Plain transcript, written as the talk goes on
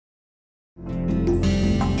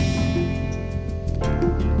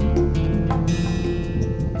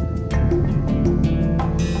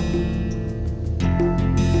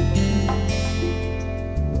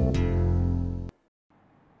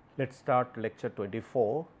Let us start lecture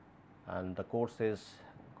 24, and the course is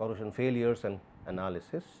corrosion failures and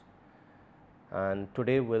analysis, and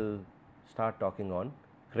today we will start talking on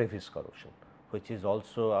crevice corrosion, which is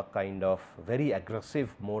also a kind of very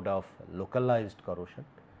aggressive mode of localized corrosion,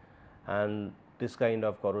 and this kind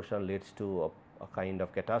of corrosion leads to a kind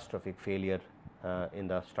of catastrophic failure in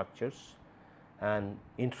the structures. And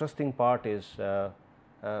interesting part is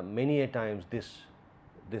many a times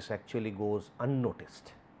this actually goes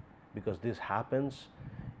unnoticed, because this happens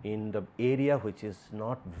in the area which is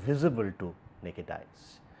not visible to naked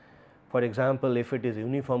eyes. For example, if it is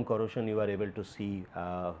uniform corrosion, you are able to see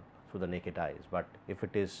through the naked eyes, but if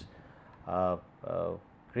it is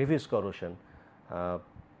crevice corrosion,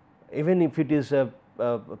 even if it is a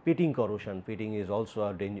pitting corrosion, pitting is also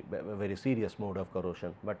a very serious mode of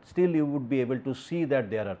corrosion, but still you would be able to see that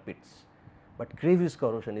there are pits. But crevice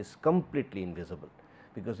corrosion is completely invisible,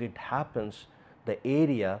 because it happens the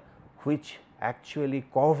area which actually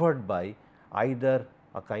covered by either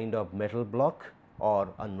a kind of metal block or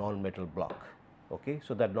a non-metal block. Okay.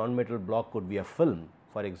 So, that non-metal block could be a film.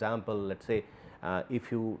 For example, let us say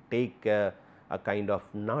if you take a kind of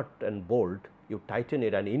nut and bolt, you tighten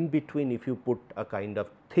it, and in between if you put a kind of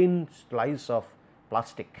thin slice of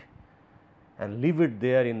plastic and leave it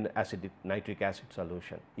there in nitric acid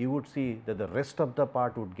solution, you would see that the rest of the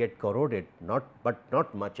part would get corroded, but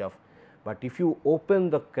not much of. But if you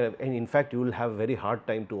open the, and in fact you will have very hard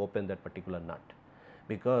time to open that particular nut,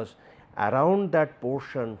 because around that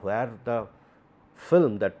portion where the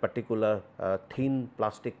film, that particular thin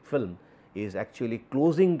plastic film is actually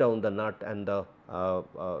closing down the nut and the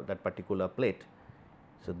that particular plate.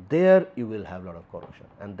 So, there you will have lot of corrosion,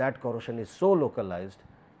 and that corrosion is so localized,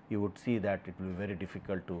 you would see that it will be very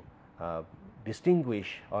difficult to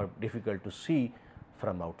distinguish or difficult to see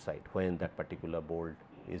from outside when that particular bolt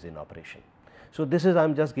is in operation. So, this is I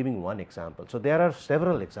am just giving one example. So, there are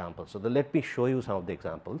several examples. So, let me show you some of the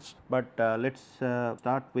examples, but let us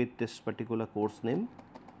start with this particular course name,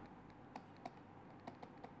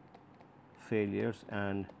 failures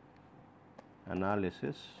and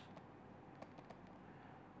analysis,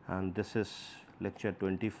 and this is lecture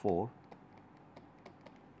 24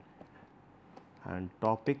 and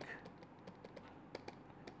topic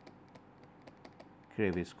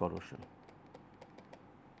crevice corrosion.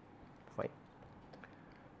 Fine.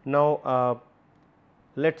 Now,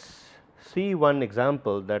 let us see one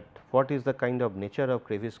example that what is the kind of nature of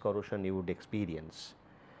crevice corrosion you would experience.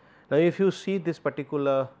 Now, if you see this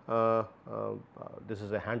particular this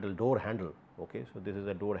is a handle, door handle. Okay. So, this is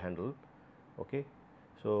a door handle. Okay.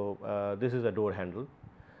 So, this is a door handle.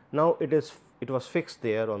 Now, it was fixed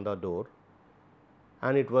there on the door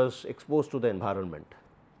and it was exposed to the environment.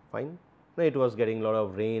 Fine. Now, it was getting a lot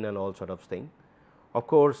of rain and all sort of thing. Of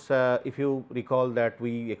course, if you recall that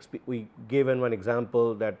we given one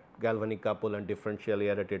example, that galvanic couple and differential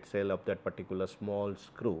aerated cell of that particular small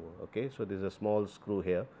screw. Okay. So, this is a small screw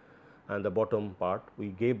here, and the bottom part we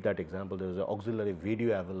gave that example. There is an auxiliary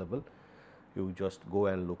video available, you just go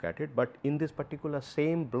and look at it. But in this particular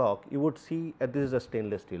same block, you would see this is a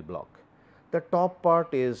stainless steel block. The top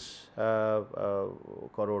part is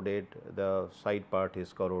corroded, the side part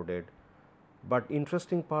is corroded, but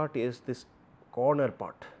interesting part is this corner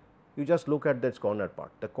part. You just look at this corner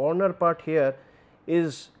part. The corner part here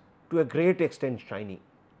is to a great extent shiny,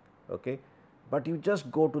 okay. But you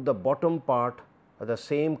just go to the bottom part of the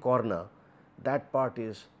same corner, that part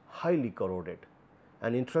is highly corroded.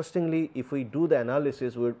 And interestingly, if we do the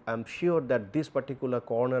analysis, I am sure that this particular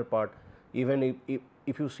corner part, even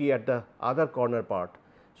if you see at the other corner part,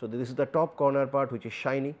 so this is the top corner part which is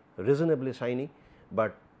shiny, reasonably shiny,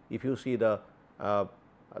 but if you see the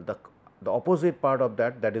opposite part of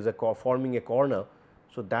that, that is forming a corner,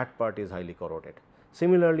 so that part is highly corroded.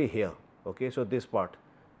 Similarly here, okay, so this part,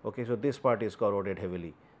 okay, so this part is corroded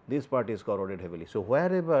heavily, this part is corroded heavily. So,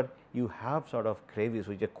 wherever you have sort of crevice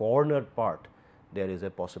which is a cornered part, there is a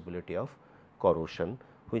possibility of corrosion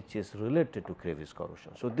which is related to crevice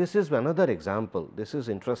corrosion. So, this is another example. This is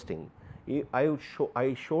interesting. I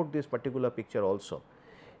showed this particular picture also.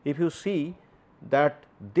 If you see that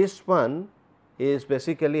this one is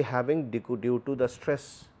basically having due to the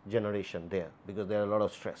stress generation there, because there are a lot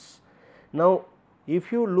of stress. Now,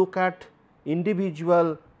 if you look at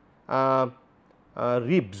individual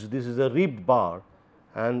ribs, this is a rib bar,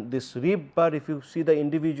 and this rib bar, if you see the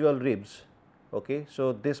individual ribs, okay,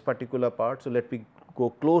 so this particular part. So, let me go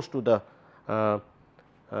close to the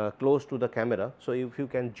camera. So, if you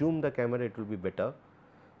can zoom the camera, it will be better.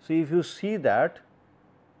 So, if you see that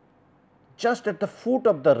just at the foot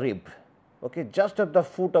of the rib, okay, just at the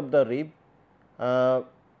foot of the rib,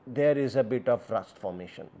 there is a bit of rust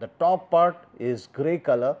formation. The top part is grey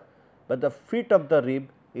color, but the feet of the rib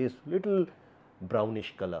is little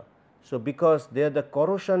brownish color. So, because there the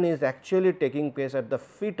corrosion is actually taking place at the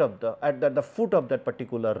feet of the foot of that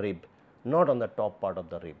particular rib, not on the top part of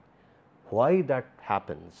the rib. Why that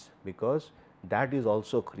happens? Because that is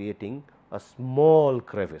also creating a small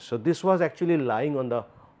crevice. So, this was actually lying on the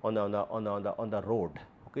road.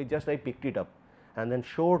 Okay, just I picked it up and then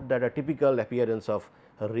showed that a typical appearance of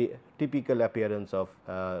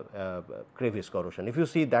crevice corrosion. If you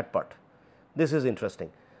see that part, this is interesting.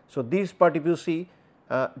 So, this part if you see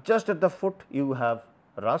just at the foot you have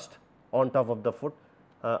rust, on top of the foot,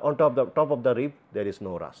 on top of the rib there is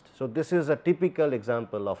no rust. So, this is a typical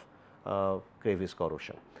example of crevice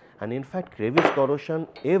corrosion, and in fact crevice corrosion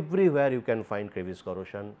everywhere you can find crevice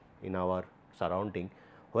corrosion in our surrounding.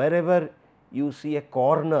 Wherever you see a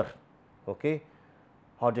corner, okay,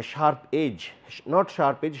 or the sharp edge, not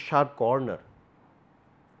sharp edge, sharp corner,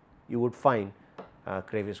 you would find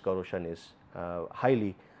crevice corrosion is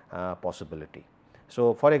highly possibility.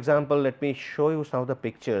 So, for example, let me show you some of the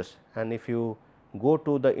pictures, and if you go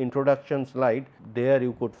to the introduction slide, there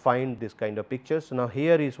you could find this kind of pictures. So, now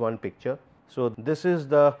here is one picture. So, this is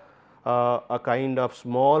the a kind of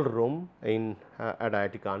small room in at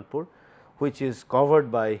IIT Kanpur, which is covered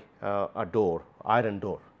by a door, iron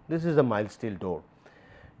door. This is a mild steel door.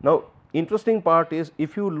 Now, interesting part is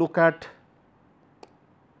if you look at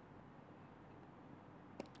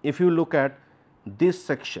this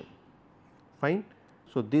section, fine.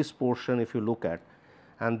 So, this portion if you look at,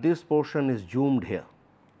 and this portion is zoomed here.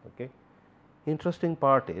 Okay. Interesting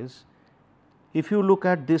part is if you look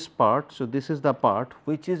at this part. So, this is the part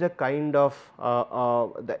which is a kind of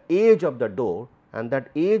the edge of the door, and that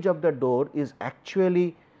edge of the door is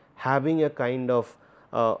actually having a kind of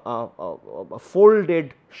a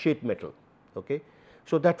folded sheet metal. Okay.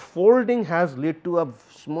 So, that folding has led to a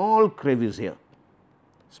small crevice here,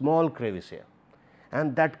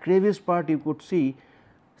 and that crevice part you could see,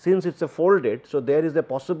 since it is a folded. So, there is a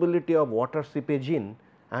possibility of water seepage in,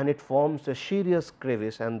 and it forms a serious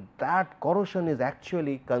crevice, and that corrosion is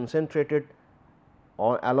actually concentrated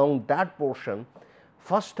along that portion.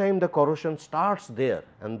 First time the corrosion starts there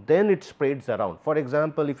and then it spreads around. For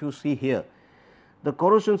example, if you see here, the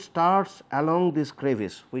corrosion starts along this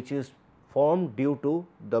crevice, which is formed due to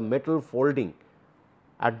the metal folding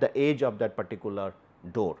at the edge of that particular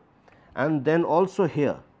door, and then also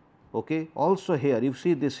here. Okay, also here you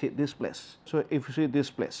see this place. So, if you see this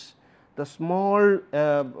place, the small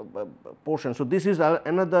portion. So, this is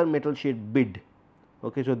another metal sheet bid.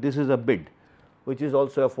 Okay, so, this is a bid which is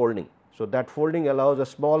also a folding. So, that folding allows a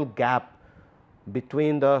small gap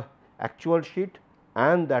between the actual sheet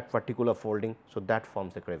and that particular folding. So, that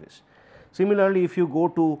forms a crevice. Similarly, if you go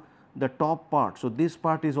to the top part, so this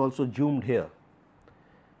part is also zoomed here.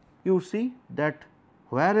 You see that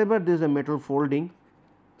wherever there is a metal folding,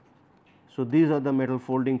 so these are the metal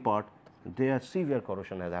folding part, there severe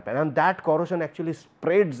corrosion has happened, and that corrosion actually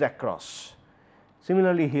spreads across.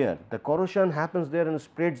 Similarly, here the corrosion happens there and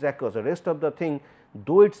spreads across. The rest of the thing,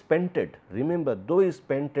 though it is painted, remember, though it is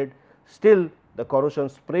painted, still the corrosion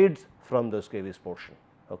spreads from the crevice portion.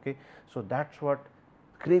 Okay. So, that is what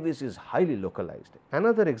crevice is highly localized.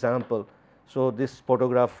 Another example. So, this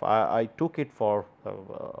photograph I took it for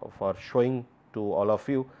showing to all of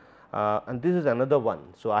you, and this is another one.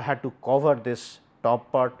 So, I had to cover this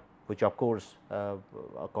top part, which of course a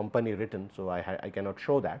company written. So, I cannot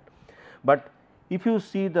show that, but if you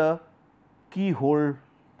see the keyhole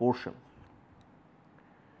portion,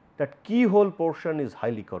 that keyhole portion is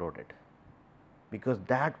highly corroded, because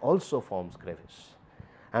that also forms crevice,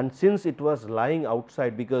 and since it was lying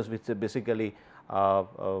outside, because it is basically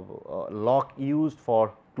lock used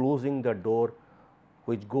for closing the door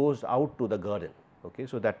which goes out to the garden. Okay.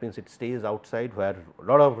 So, that means it stays outside where a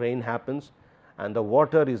lot of rain happens and the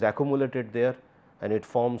water is accumulated there, and it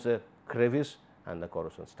forms a crevice and the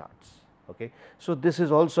corrosion starts. Okay. So, this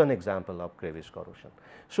is also an example of crevice corrosion.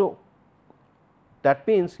 So, that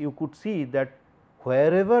means you could see that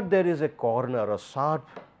wherever there is a corner, a sharp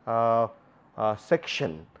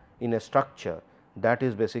section in a structure, that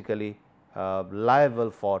is basically liable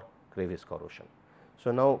for crevice corrosion.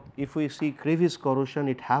 So, now if we see crevice corrosion,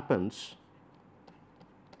 it happens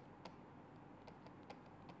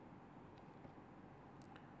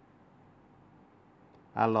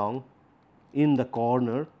along in the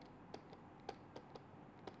corner,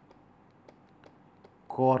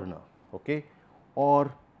 okay,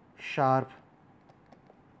 or sharp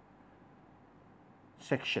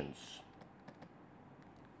sections.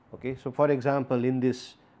 Okay. So, for example, in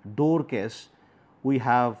this door case we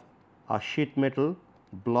have a sheet metal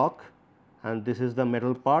block and this is the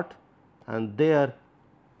metal part, and there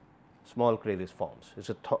small crevice forms. It is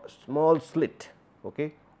a small slit,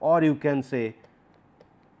 okay, or you can say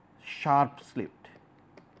sharp slit.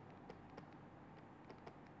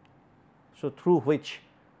 So, through which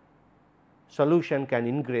solution can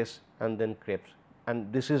ingress and then creeps,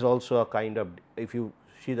 and this is also a kind of, if you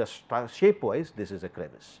see the shape wise, this is a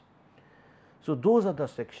crevice. So, those are the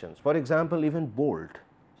sections. For example, even bolt.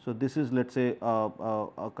 So, this is let us say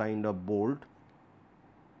a kind of bolt.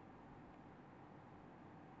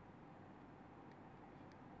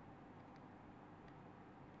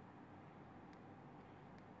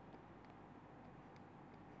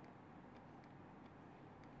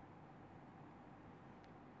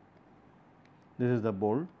 This is the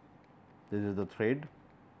bolt, this is the thread,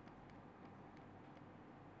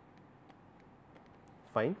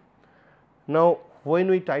 fine. Now, when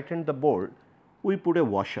we tighten the bolt, we put a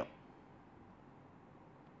washer,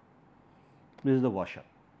 this is the washer,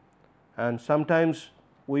 and sometimes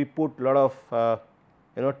we put lot of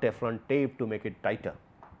Teflon tape to make it tighter,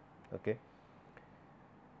 okay.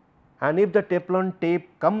 And if the Teflon tape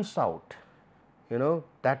comes out,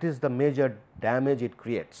 that is the major damage it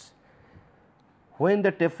creates. When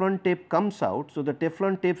the Teflon tape comes out, so the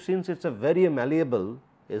Teflon tape, since it is a very malleable,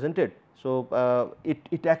 is not it? So,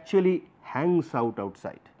 it actually hangs out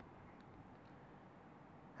outside,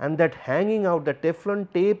 and that hanging out, the Teflon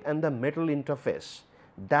tape and the metal interface,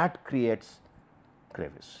 that creates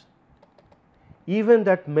crevice. Even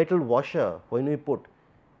that metal washer, when we put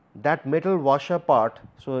that metal washer part,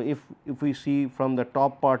 so if we see from the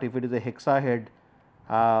top part, if it is a hexa head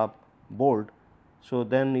bolt, so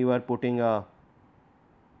then you are putting a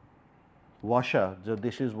washer, so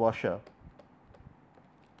this is washer,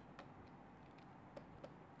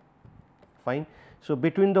 fine. So,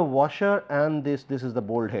 between the washer and this is the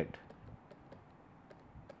bolt head,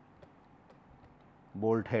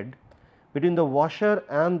 between the washer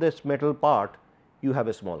and this metal part you have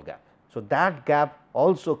a small gap. So, that gap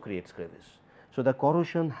also creates crevice. So, the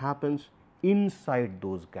corrosion happens inside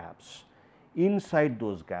those gaps, In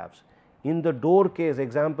the door case,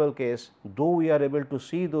 example case, though we are able to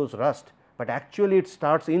see those rust, but actually it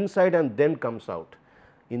starts inside and then comes out.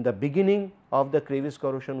 In the beginning of the crevice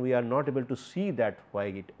corrosion, we are not able to see that where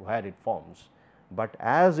it forms, but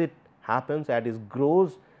as it happens, as it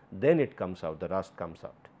grows, then it comes out, the rust comes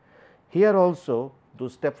out. Here also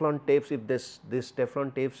those Teflon tapes, if these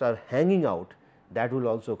Teflon tapes are hanging out, that will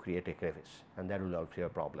also create a crevice, and that will also be a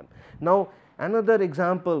problem. Now, another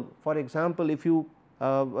example, for example, if you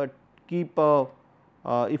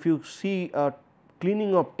if you see a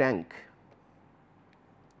cleaning of tank,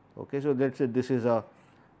 okay, so let us say this is a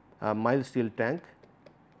mild steel tank,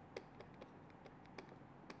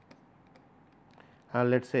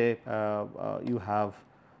 and let us say you have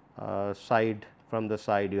side, from the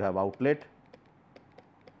side you have outlet,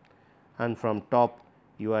 and from top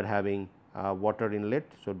you are having water inlet.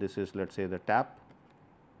 So, this is let us say the tap.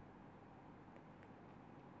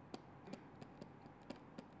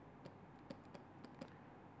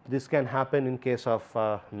 This can happen in case of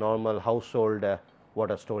normal household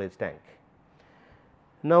water storage tank.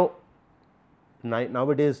 Now,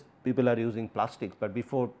 nowadays people are using plastics, but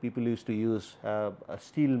before people used to use a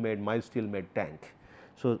steel made, mild steel made tank.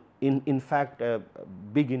 So, in fact,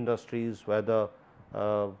 big industries where the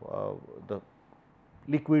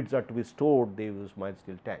liquids are to be stored, they use mild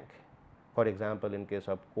steel tank. For example, in case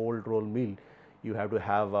of cold roll mill, you have to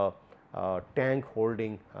have a tank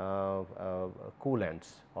holding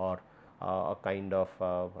coolants or a kind of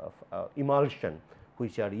emulsion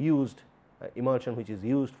which are used, emulsion which is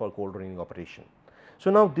used for cold rolling operation.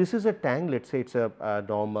 So, now this is a tank, let us say it is a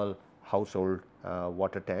normal household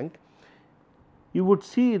water tank. You would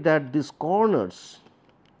see that these corners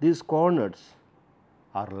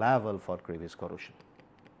are liable for crevice corrosion,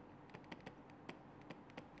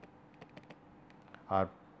 are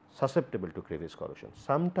susceptible to crevice corrosion.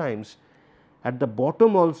 Sometimes at the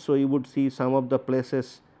bottom also you would see some of the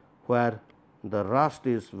places where the rust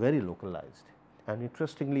is very localized, and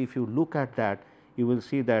interestingly, if you look at that, you will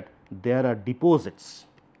see that there are deposits.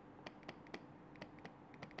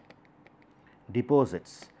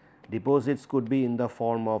 Deposits could be in the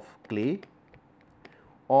form of clay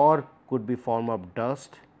or could be form of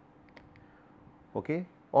dust, okay,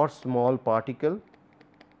 or small particle.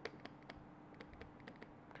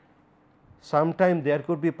 Sometime there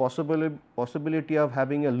could be possibility of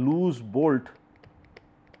having a loose bolt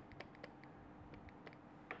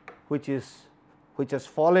which has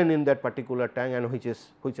fallen in that particular tank and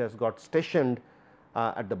which has got stationed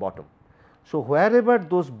at the bottom. So, wherever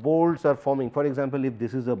those bolts are forming, for example, if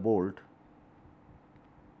this is a bolt,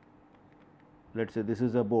 let us say this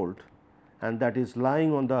is a bolt and that is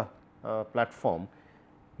lying on the platform,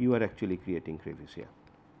 you are actually creating crevice here.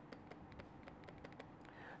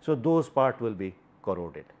 So, those part will be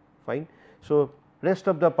corroded, fine. So, rest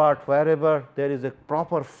of the part wherever there is a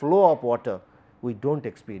proper flow of water, we do not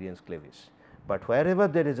experience crevice, but wherever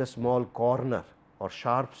there is a small corner or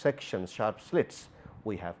sharp sections, sharp slits,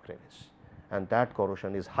 we have crevice, and that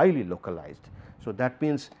corrosion is highly localized. So, that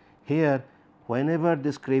means here whenever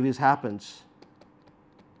this crevice happens,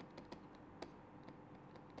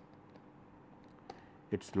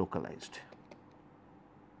 it is localized.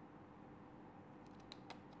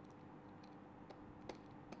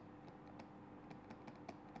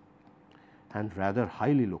 And rather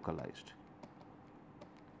highly localized,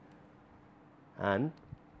 and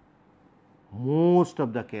most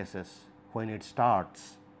of the cases when it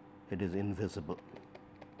starts, it is invisible,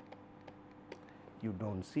 you do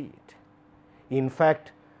not see it. In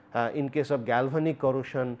fact, in case of galvanic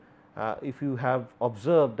corrosion, if you have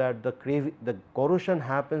observed that the corrosion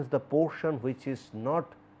happens the portion which is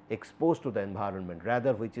not exposed to the environment,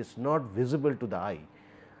 rather which is not visible to the eye.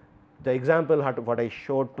 The example what I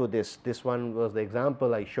showed to this one was the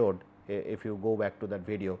example I showed. If you go back to that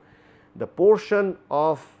video, the portion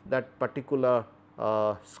of that particular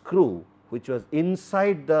screw which was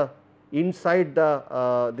inside the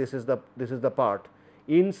this is the part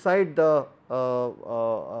inside the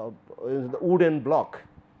wooden block,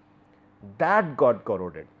 that got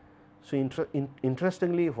corroded. So,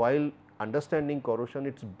 interestingly, while understanding corrosion,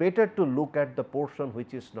 it is better to look at the portion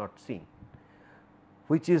which is not seen.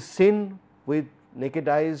 Which is seen with naked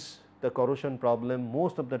eyes, the corrosion problem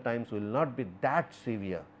most of the times will not be that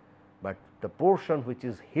severe, but the portion which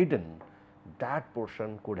is hidden, that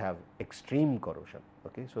portion could have extreme corrosion.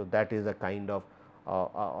 Okay. So, that is a kind of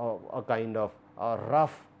a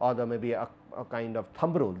rough or the maybe a kind of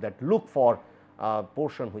thumb rule that look for a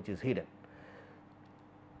portion which is hidden,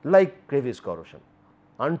 like crevice corrosion.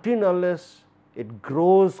 Until unless it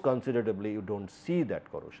grows considerably, you do not see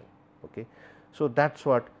that corrosion. Okay. So, that is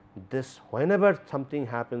what this, whenever something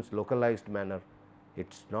happens localized manner, it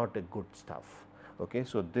is not a good stuff. Okay.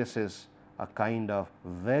 So, this is a kind of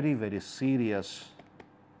very, very serious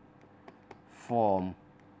form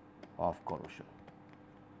of corrosion.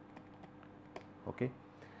 Okay.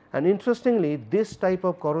 And interestingly, this type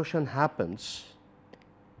of corrosion happens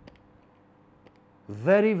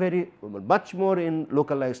very much more in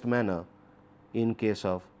localized manner in case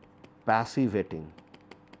of passivating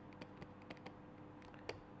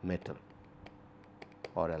metal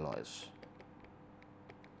or alloys.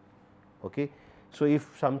 Okay. So,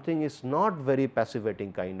 if something is not very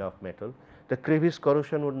passivating kind of metal, the crevice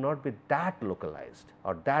corrosion would not be that localized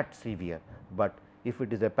or that severe, but if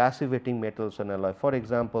it is a passivating metals and alloy, for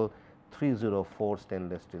example, 304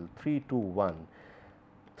 stainless steel, 321,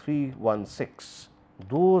 316,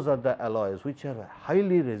 those are the alloys which are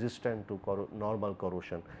highly resistant to normal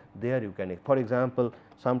corrosion. There you can, for example,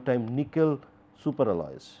 sometime nickel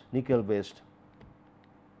superalloys, nickel based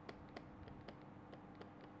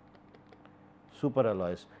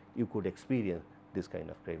superalloys, you could experience this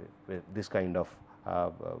kind of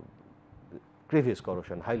crevice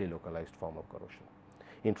corrosion, highly localized form of corrosion.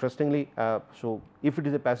 Interestingly, so if it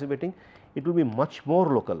is a passivating, it will be much more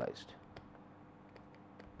localized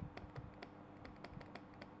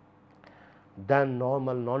than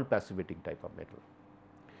normal non-passivating type of metal.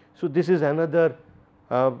 So, this is another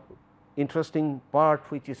interesting part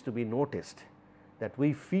which is to be noticed, that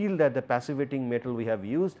we feel that the passivating metal we have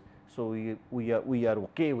used. So, we are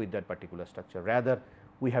okay with that particular structure, rather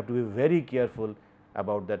we have to be very careful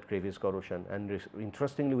about that crevice corrosion, and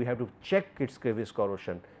interestingly we have to check its crevice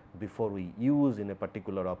corrosion before we use in a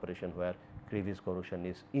particular operation where crevice corrosion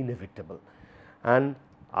is inevitable. And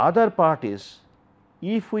other part is,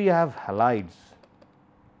 if we have halides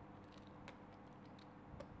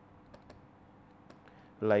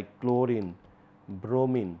like chlorine,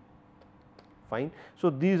 bromine, fine. So,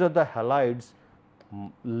 these are the halides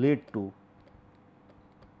lead to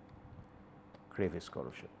crevice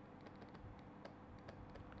corrosion.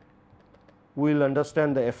 We will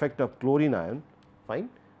understand the effect of chlorine ion, fine,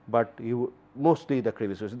 but you mostly the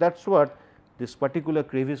crevice corrosion. That is what this particular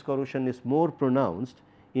crevice corrosion is more pronounced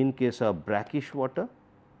in case of brackish water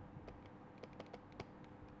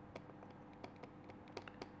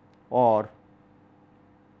or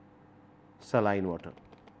saline water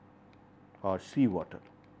or sea water,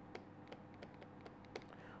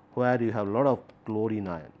 where you have a lot of chlorine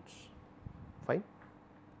ions, fine.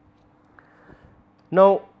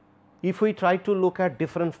 Now, if we try to look at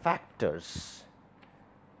different factors,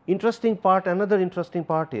 interesting part, another interesting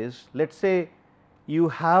part is, let us say you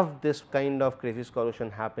have this kind of crevice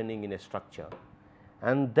corrosion happening in a structure,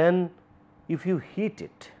 and then if you heat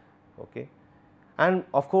it, okay, and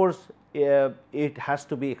of course, it has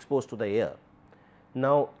to be exposed to the air.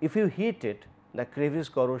 Now, if you heat it, the crevice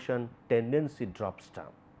corrosion tendency drops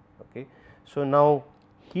down. Okay. So, now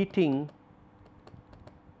heating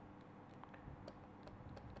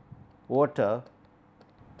water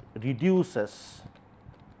reduces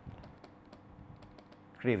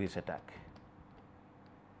crevice attack.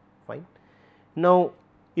 Fine. Now,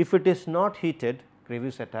 if it is not heated,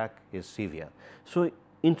 crevice attack is severe. So,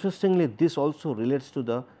 interestingly, this also relates to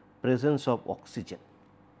the presence of oxygen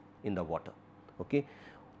in the water. Okay.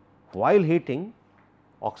 While heating,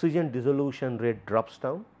 oxygen dissolution rate drops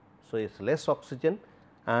down. So, it is less oxygen,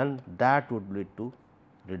 and that would lead to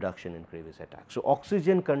reduction in crevice attack. So,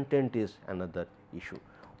 oxygen content is another issue,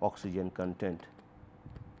 oxygen content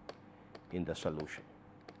in the solution.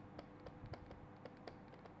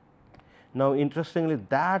 Now, interestingly,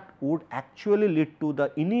 that would actually lead to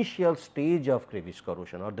the initial stage of crevice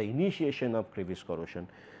corrosion or the initiation of crevice corrosion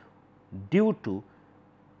due to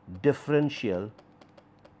differential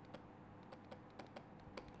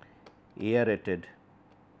aerated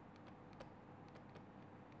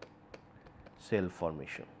cell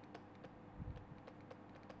formation.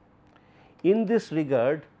 In this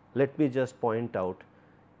regard, let me just point out,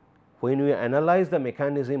 when we analyze the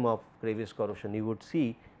mechanism of crevice corrosion, you would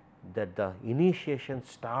see that the initiation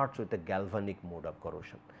starts with a galvanic mode of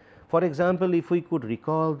corrosion. For example, if we could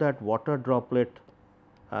recall that water droplet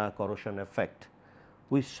corrosion effect,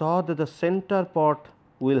 we saw that the center part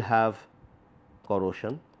will have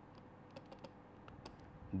corrosion,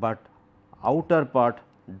 but outer part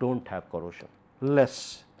do not have corrosion,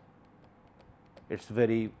 less. It is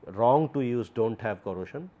very wrong to use do not have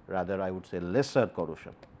corrosion, rather I would say lesser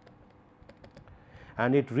corrosion,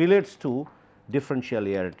 and it relates to differential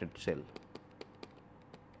aerated cell.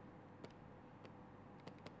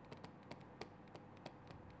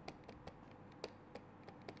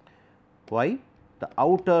 Why? The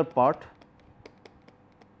outer part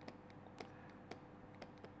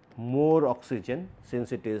more oxygen,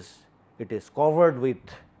 since it is covered with,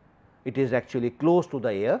 it is actually close to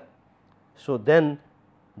the air. So, then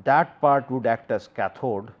that part would act as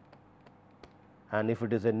cathode, and if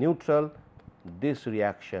it is a neutral, this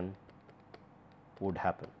reaction would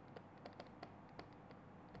happen.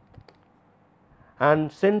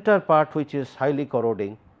 And center part, which is highly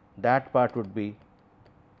corroding, that part would be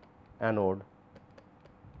anode,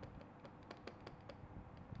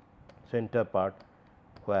 center part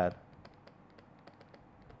where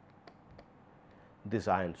these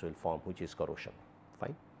ions will form, which is corrosion.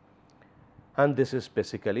 Fine. And this is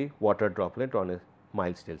basically water droplet on a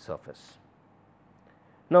mild steel surface.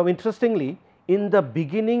 Now, interestingly, in the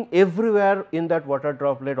beginning, everywhere in that water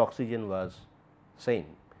droplet oxygen was same,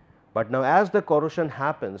 but now as the corrosion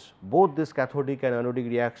happens, both this cathodic and anodic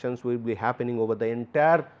reactions will be happening over the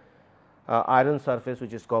entire iron surface,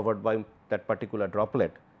 which is covered by that particular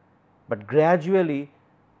droplet, but gradually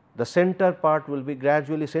the center part will be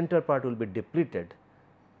depleted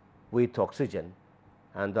with oxygen,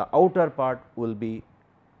 and the outer part will be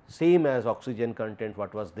same as oxygen content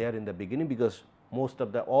what was there in the beginning, because most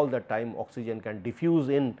of the all the time oxygen can diffuse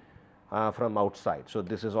in from outside. So,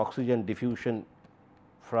 this is oxygen diffusion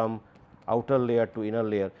from outer layer to inner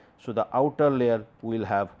layer. So, the outer layer will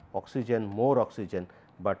have oxygen, more oxygen,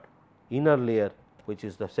 but inner layer, which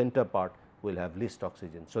is the center part, will have least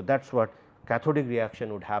oxygen. So, that is what cathodic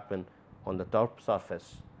reaction would happen on the top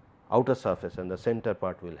surface, outer surface, and the center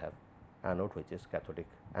part will have anode, which is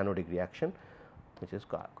anodic reaction, which is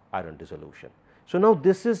iron dissolution. So, now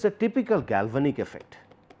this is a typical galvanic effect.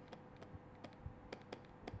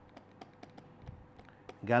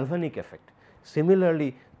 Galvanic effect.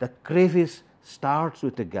 Similarly, the crevice starts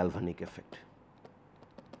with a galvanic effect.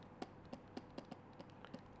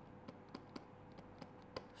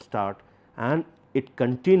 And it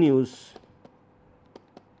continues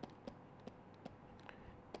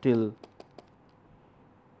till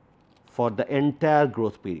for the entire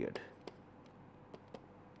growth period.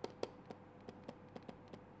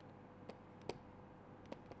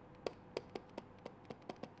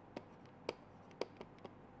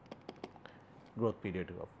 Growth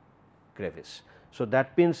period of crevice. So,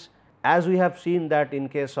 that means, as we have seen that in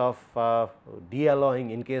case of de-alloying,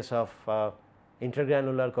 in case of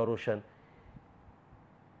intergranular corrosion,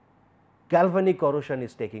 galvanic corrosion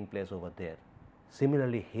is taking place over there.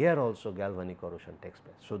 Similarly, here also galvanic corrosion takes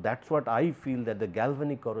place. So, that is what I feel, that the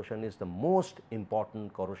galvanic corrosion is the most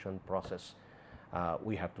important corrosion process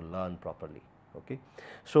we have to learn properly. Okay.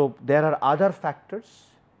 So, there are other factors.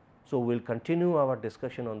 So, we will continue our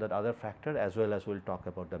discussion on that other factor as well as we will talk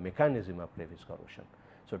about the mechanism of crevice corrosion.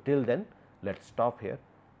 So, till then let us stop here,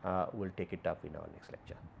 we will take it up in our next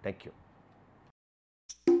lecture. Thank you.